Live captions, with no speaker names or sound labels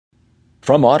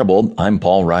From Audible, I'm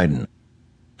Paul Ryden.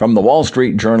 From the Wall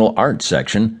Street Journal Art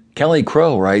section, Kelly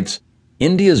Crow writes,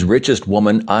 India's richest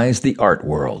woman eyes the art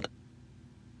world.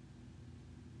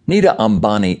 Nita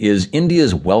Ambani is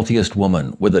India's wealthiest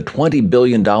woman with a $20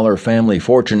 billion family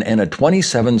fortune and a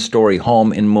 27-story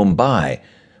home in Mumbai,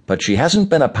 but she hasn't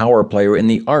been a power player in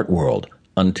the art world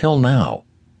until now.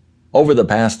 Over the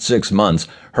past 6 months,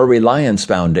 her Reliance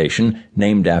Foundation,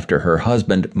 named after her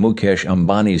husband Mukesh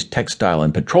Ambani's textile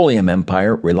and petroleum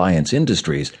empire, Reliance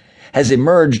Industries, has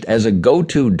emerged as a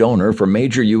go-to donor for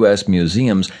major U.S.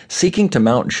 museums seeking to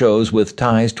mount shows with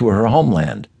ties to her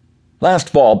homeland. Last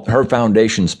fall, her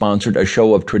foundation sponsored a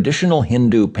show of traditional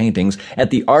Hindu paintings at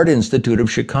the Art Institute of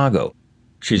Chicago.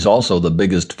 She's also the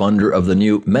biggest funder of the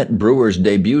new Met Brewers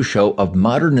debut show of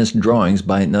modernist drawings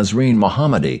by Nazreen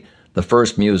Mohammadi, the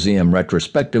first museum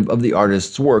retrospective of the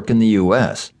artist's work in the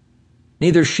U.S.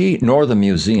 Neither she nor the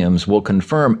museums will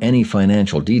confirm any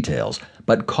financial details,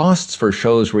 but costs for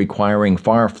shows requiring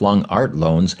far-flung art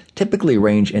loans typically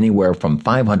range anywhere from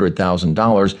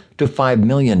 $500,000 to $5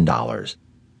 million.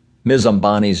 Ms.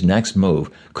 Ambani's next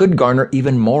move could garner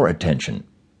even more attention.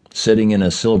 Sitting in a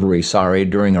silvery sari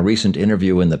during a recent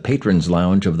interview in the Patrons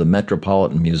Lounge of the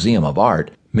Metropolitan Museum of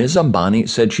Art, Ms. Ambani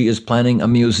said she is planning a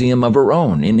museum of her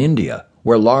own in India,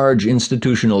 where large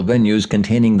institutional venues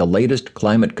containing the latest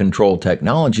climate control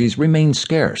technologies remain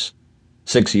scarce.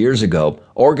 6 years ago,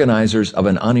 organizers of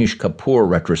an Anish Kapoor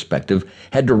retrospective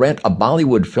had to rent a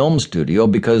Bollywood film studio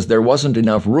because there wasn't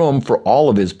enough room for all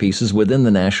of his pieces within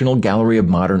the National Gallery of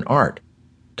Modern Art.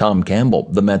 Tom Campbell,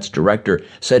 the Met's director,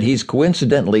 said he's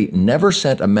coincidentally never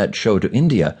sent a Met show to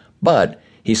India, but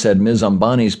he said Ms.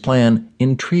 Ambani's plan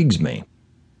intrigues me.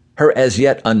 Her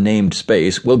as-yet unnamed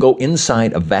space will go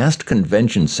inside a vast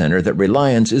convention center that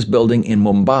Reliance is building in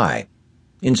Mumbai.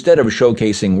 Instead of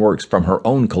showcasing works from her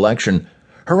own collection,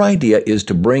 her idea is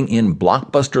to bring in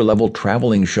blockbuster-level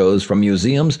traveling shows from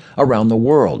museums around the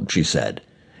world, she said.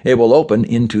 It will open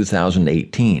in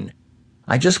 2018.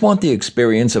 I just want the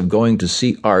experience of going to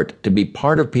see art to be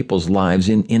part of people's lives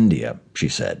in India, she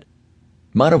said.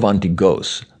 Madhavanti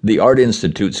Ghose, the Art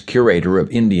Institute's curator of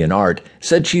Indian art,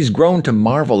 said she's grown to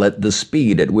marvel at the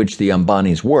speed at which the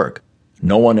Ambanis work.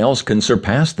 No one else can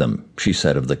surpass them, she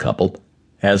said of the couple.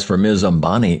 As for Ms.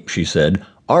 Ambani, she said,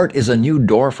 art is a new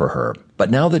door for her,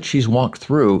 but now that she's walked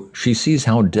through, she sees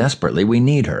how desperately we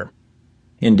need her.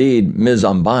 Indeed, Ms.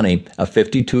 Ambani, a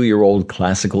 52-year-old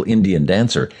classical Indian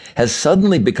dancer, has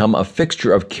suddenly become a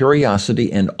fixture of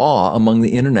curiosity and awe among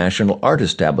the international art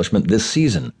establishment this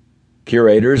season.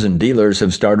 Curators and dealers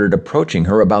have started approaching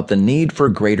her about the need for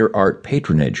greater art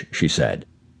patronage, she said.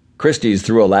 Christie's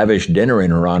threw a lavish dinner in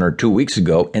her honor 2 weeks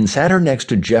ago and sat her next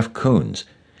to Jeff Koons.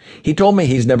 He told me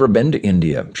he's never been to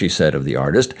India, she said of the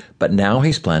artist, but now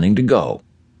he's planning to go.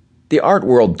 The art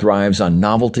world thrives on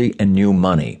novelty and new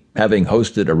money, having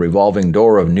hosted a revolving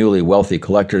door of newly wealthy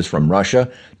collectors from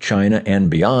Russia, China, and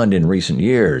beyond in recent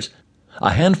years.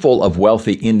 A handful of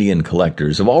wealthy Indian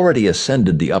collectors have already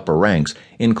ascended the upper ranks,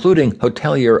 including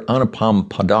hotelier Anupam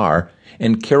Padar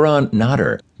and Kiran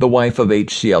Nader, the wife of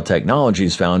HCL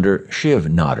Technologies founder Shiv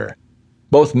Nader.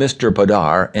 Both Mr.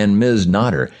 Padar and Ms.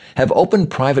 Nader have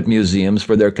opened private museums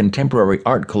for their contemporary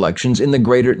art collections in the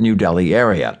greater New Delhi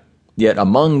area. Yet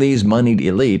among these moneyed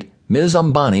elite, Ms.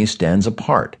 Ambani stands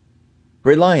apart.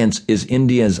 Reliance is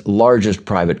India's largest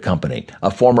private company,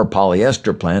 a former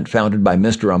polyester plant founded by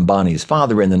Mr. Ambani's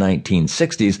father in the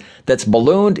 1960s that's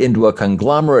ballooned into a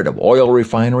conglomerate of oil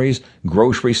refineries,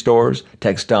 grocery stores,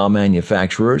 textile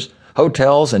manufacturers,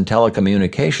 hotels, and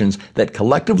telecommunications that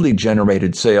collectively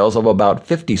generated sales of about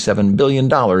 $57 billion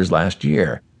last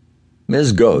year.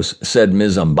 Ms. Ghose said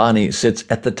Ms. Ambani sits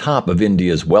at the top of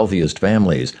India's wealthiest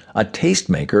families, a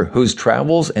tastemaker whose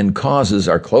travels and causes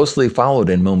are closely followed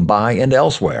in Mumbai and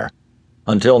elsewhere.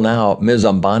 Until now, Ms.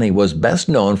 Ambani was best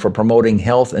known for promoting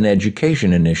health and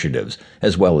education initiatives,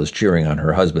 as well as cheering on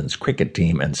her husband's cricket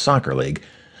team and soccer league.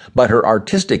 But her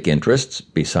artistic interests,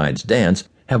 besides dance,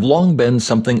 have long been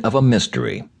something of a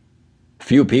mystery.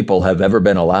 Few people have ever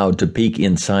been allowed to peek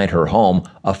inside her home,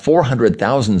 a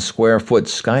 400,000-square-foot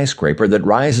skyscraper that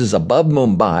rises above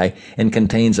Mumbai and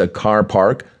contains a car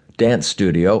park, dance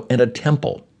studio, and a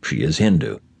temple. She is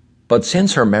Hindu. But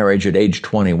since her marriage at age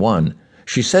 21,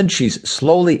 she said she's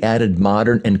slowly added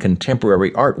modern and contemporary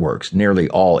artworks, nearly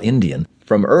all Indian,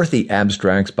 from earthy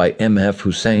abstracts by M.F.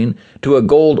 Hussain to a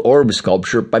gold orb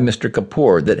sculpture by Mr.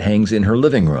 Kapoor that hangs in her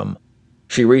living room.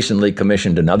 She recently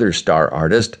commissioned another star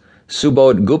artist,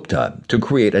 Subodh Gupta, to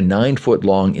create a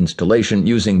 9-foot-long installation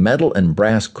using metal and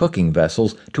brass cooking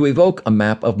vessels to evoke a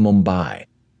map of Mumbai.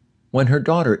 When her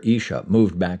daughter Isha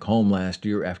moved back home last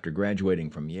year after graduating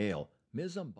from Yale, Ms.